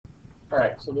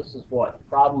Alright, so this is what?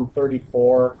 Problem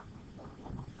 34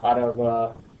 out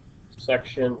of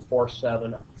section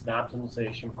 4.7. It's an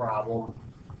optimization problem.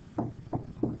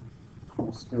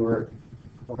 Stewart,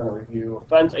 we're going to review. A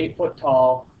fence 8 foot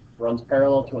tall, runs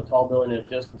parallel to a tall building at a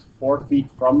distance 4 feet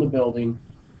from the building.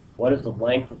 What is the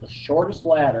length of the shortest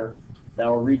ladder that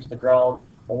will reach the ground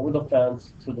over the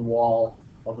fence to the wall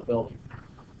of the building?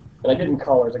 And I did in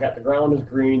colors. I got the ground is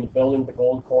green, the building, the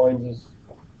gold coins is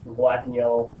black and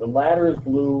yellow. The ladder is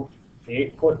blue. The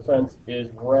 8 foot fence is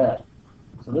red.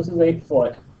 So this is 8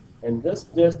 foot, and this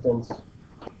distance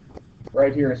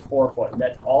right here is 4 foot. And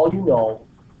that's all you know.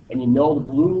 And you know the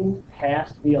blue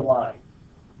has to be a line.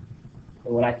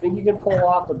 And what I think you can pull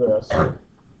off of this,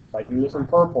 if I do this in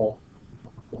purple,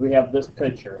 is we have this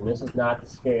picture, and this is not the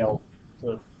scale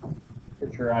to the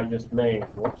picture I just made.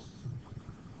 Whoops.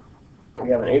 We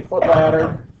have an 8 foot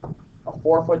ladder, a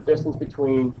 4 foot distance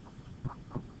between,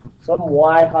 some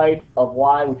y height of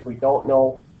y, which we don't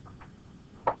know,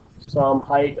 some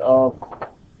height of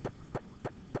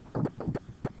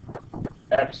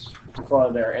x in front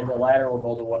of there, and the ladder will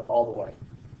go all the way.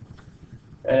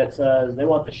 And it says they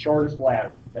want the shortest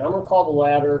ladder. And I'm going to call the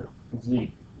ladder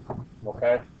z.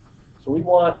 Okay? So we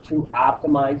want to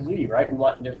optimize z, right?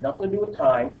 There's nothing to do with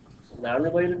time. It's a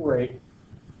non-related rate.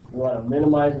 We want to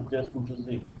minimize the distance to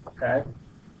z. Okay?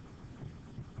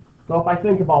 So if I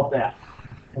think about that,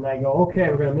 and I go, okay,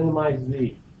 we're going to minimize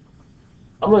z.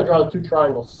 I'm going to draw the two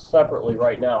triangles separately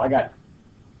right now. I got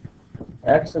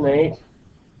x and 8,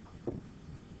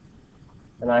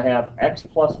 and I have x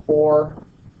plus 4,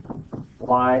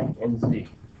 y, and z.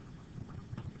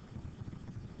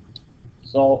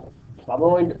 So if I'm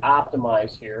going to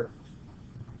optimize here,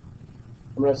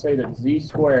 I'm going to say that z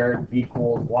squared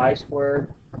equals y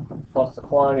squared plus the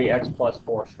quantity x plus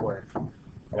 4 squared.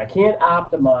 And I can't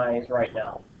optimize right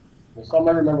now. So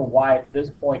somebody remember why at this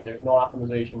point there's no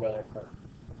optimization going to occur.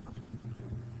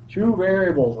 Two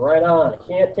variables, right on. I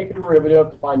can't take a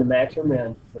derivative to find the max or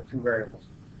min for two variables.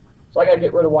 So I got to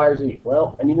get rid of y or z.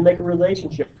 Well, I need to make a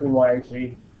relationship between y or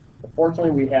z.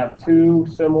 Unfortunately, we have two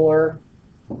similar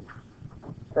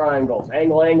triangles.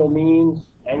 Angle, angle means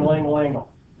angle, angle,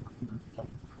 angle.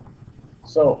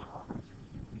 So.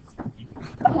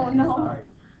 Oh, no.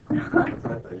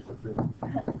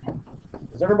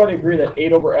 Does everybody agree that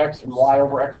 8 over x and y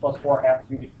over x plus 4 have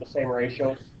to be the same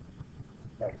ratios?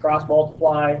 Okay, cross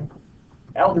multiply.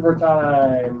 Algebra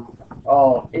time.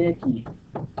 Oh, icky.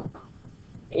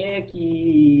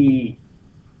 Icky.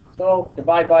 So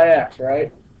divide by x,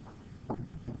 right?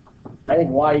 I think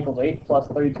y equals 8 plus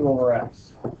 32 over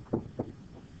x.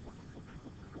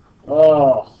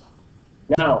 Oh.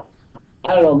 Now,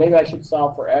 I don't know, maybe I should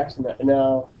solve for x.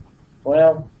 No.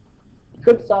 Well, you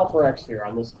could solve for x here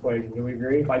on this equation. Do we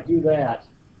agree? If I do that,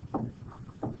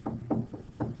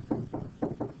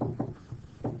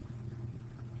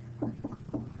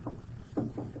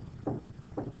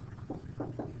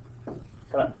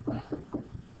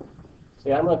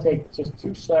 see, I'm going to take just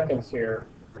 2 seconds here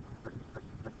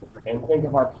and think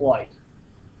of our plight.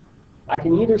 I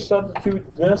can either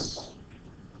substitute this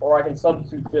or I can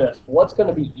substitute this. What's going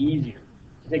to be easier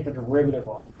to take the derivative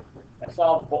of? I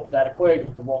solved that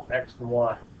equation for both x and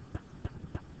y.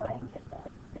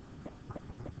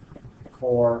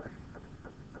 For,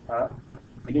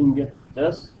 you didn't get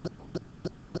this?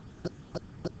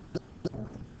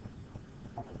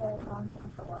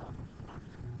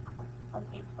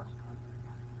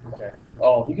 Okay.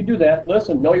 Oh, you can do that.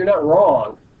 Listen, no, you're not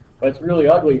wrong, but it's really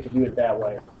ugly if you do it that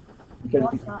way. Because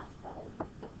it's not.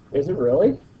 Is it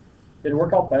really? Did it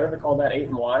work out better to call that 8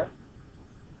 and y?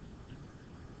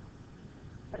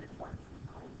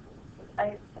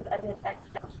 I did x.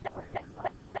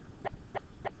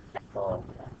 Oh,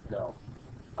 no.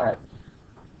 Alright.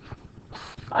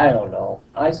 I don't know.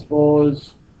 I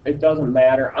suppose it doesn't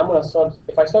matter. I'm going to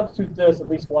if I substitute this, at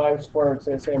least y squared would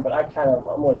stay the same, but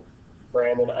I'm with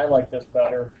Brandon. I like this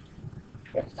better.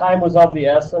 If time was of the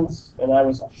essence and I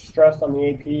was stressed on the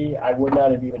AP, I would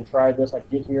not have even tried this. I'd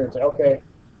get here and say, okay,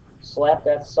 slap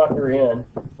that sucker in,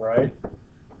 right?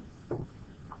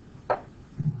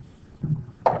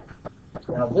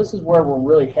 Now this is where we're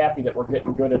really happy that we're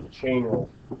getting good at the chain rule.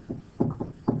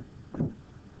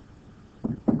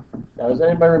 Now does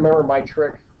anybody remember my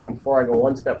trick before I go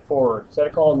one step forward? Instead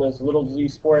of calling this little z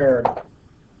squared,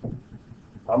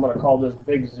 I'm going to call this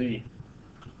big Z.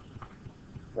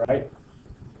 Right?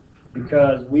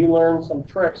 Because we learned some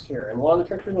tricks here. And one of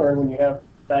the tricks we learned when you have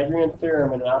Pythagorean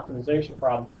theorem in an optimization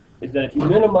problem is that if you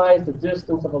minimize the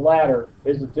distance of a ladder,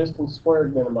 is the distance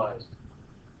squared minimized?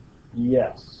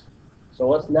 Yes. So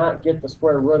let's not get the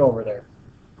square root over there.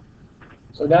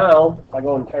 So now, if I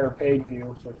go entire page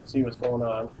view so we can see what's going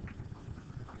on.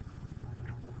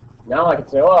 Now I can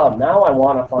say, well, now I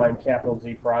want to find capital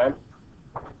Z prime.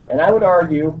 And I would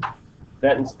argue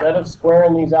that instead of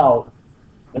squaring these out,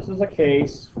 this is a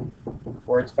case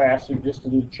where it's faster just to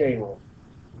do chain rule.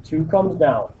 2 comes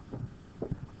down.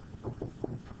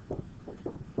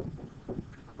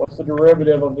 What's the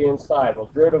derivative of the inside? Well,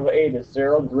 derivative of 8 is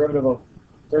 0. Derivative of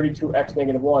 32x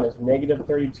negative 1 is negative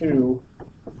 32x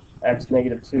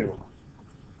negative 2.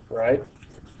 Right?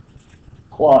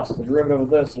 Plus, the derivative of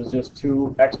this is just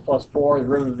 2x plus 4. The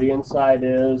derivative of the inside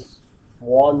is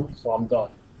 1, so I'm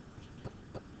done.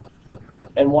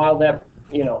 And while that,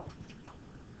 you know,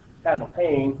 kind of a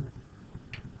pain,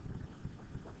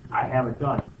 I have it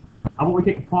done. I'm going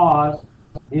to take a pause.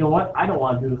 You know what? I don't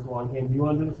want to do this longhand. Do you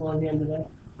want to do this longhand today?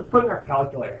 Let's put it in our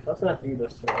calculator. Let's not do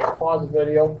this today. Let's pause the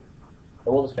video, and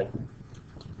we'll just finish.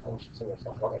 I should see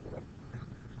myself. Okay.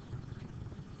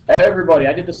 Hey, everybody,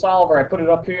 I did the solver. I put it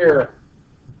up here.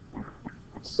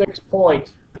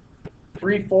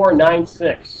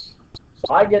 6.3496.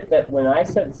 So I get that when I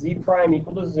set z prime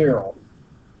equal to 0,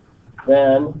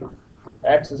 then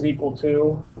x is equal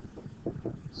to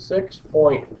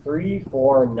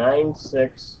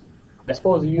 6.3496. I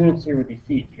suppose the units here would be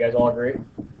feet. You guys all agree?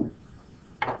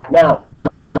 Now,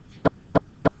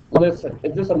 listen,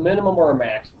 is this a minimum or a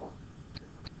maximum?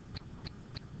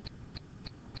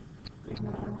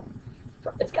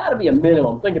 It's got to be a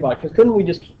minimum. Think about it, because couldn't we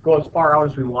just go as far out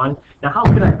as we want? Now, how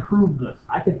can I prove this?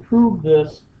 I can prove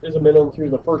this is a minimum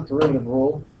through the first derivative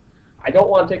rule. I don't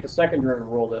want to take the second derivative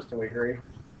rule of this, do we agree?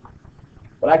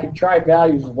 But I could try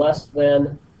values less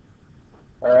than,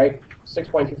 all right,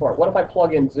 6.24. What if I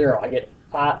plug in 0? I get,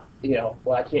 you know,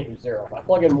 well, I can't do 0. If I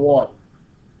plug in 1,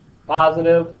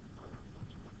 positive,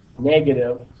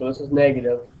 negative, so this is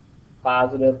negative,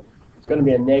 positive. It's going to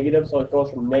be a negative, so it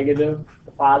goes from negative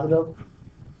to positive.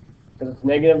 Because it's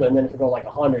negative, and then if it goes like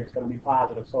 100, it's going to be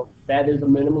positive. So that is the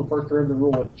minimum. First derivative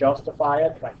rule would justify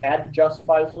it. If I had to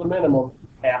justify this as a minimum,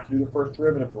 I have to do the first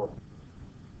derivative rule.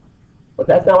 But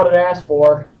that's not what it asked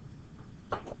for.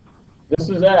 This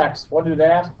is x. What did it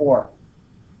ask for?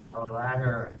 A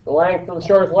ladder. The length of the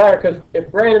shortest ladder. Because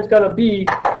if Brandon's going to be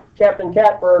Captain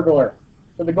Cat Burglar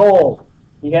for the gold,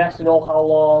 he has to know how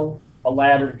long a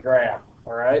ladder to grab.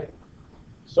 All right?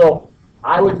 So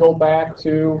I would go back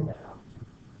to...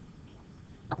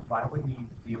 Why would you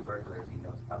be a burglar if you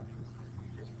know something? You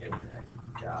just get that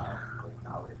job with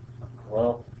knowledge.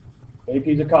 Well,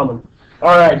 AP's a coming.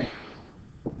 All right.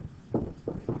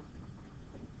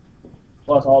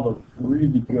 Plus, all the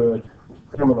really good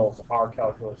criminals are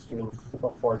calculus students,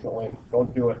 unfortunately.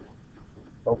 Don't do it.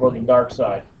 Don't go to the dark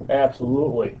side.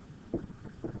 Absolutely.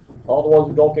 All the ones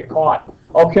who don't get caught.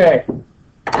 Okay.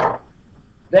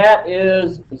 That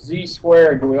is z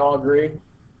squared. Do we all agree?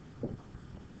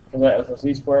 That is a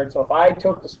z squared. So if I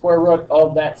took the square root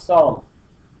of that sum,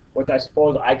 which I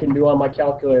suppose I can do on my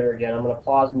calculator again, I'm going to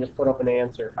pause and just put up an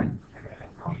answer.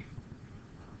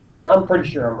 I'm pretty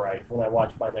sure I'm right when I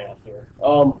watch my math here.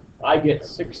 I get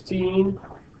 16.64.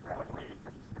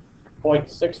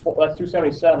 That's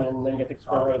 277, and then you get the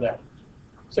square root of that.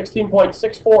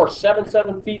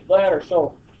 16.6477 feet ladder.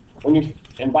 So when you,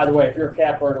 and by the way, if you're a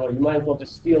cat burglar, you might as well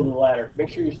just steal the ladder. Make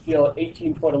sure you steal an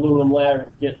 18-foot aluminum ladder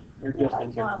to get your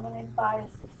distance here. When I buy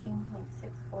a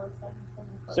 16.6477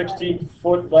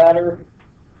 16-foot ladder.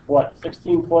 What?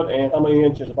 16 foot and how many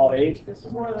inches? About 8.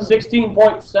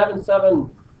 16.77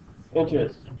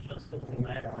 inches.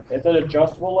 It's an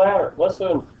adjustable ladder.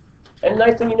 Listen, and the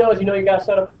nice thing you know is you got to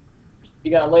set up.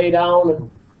 You got to lay down and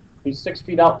be 6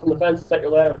 feet out from the fence. Set your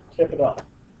ladder, tip it up.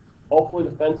 Hopefully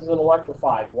the fence isn't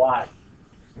electrified. Why?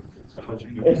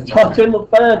 It's touching the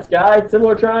fence, guys.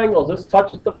 Similar triangles. This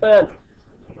touches the fence.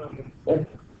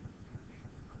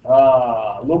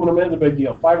 Aluminum is a big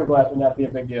deal. Fiberglass would not be a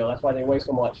big deal. That's why they weigh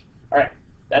so much. All right,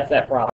 that's that problem.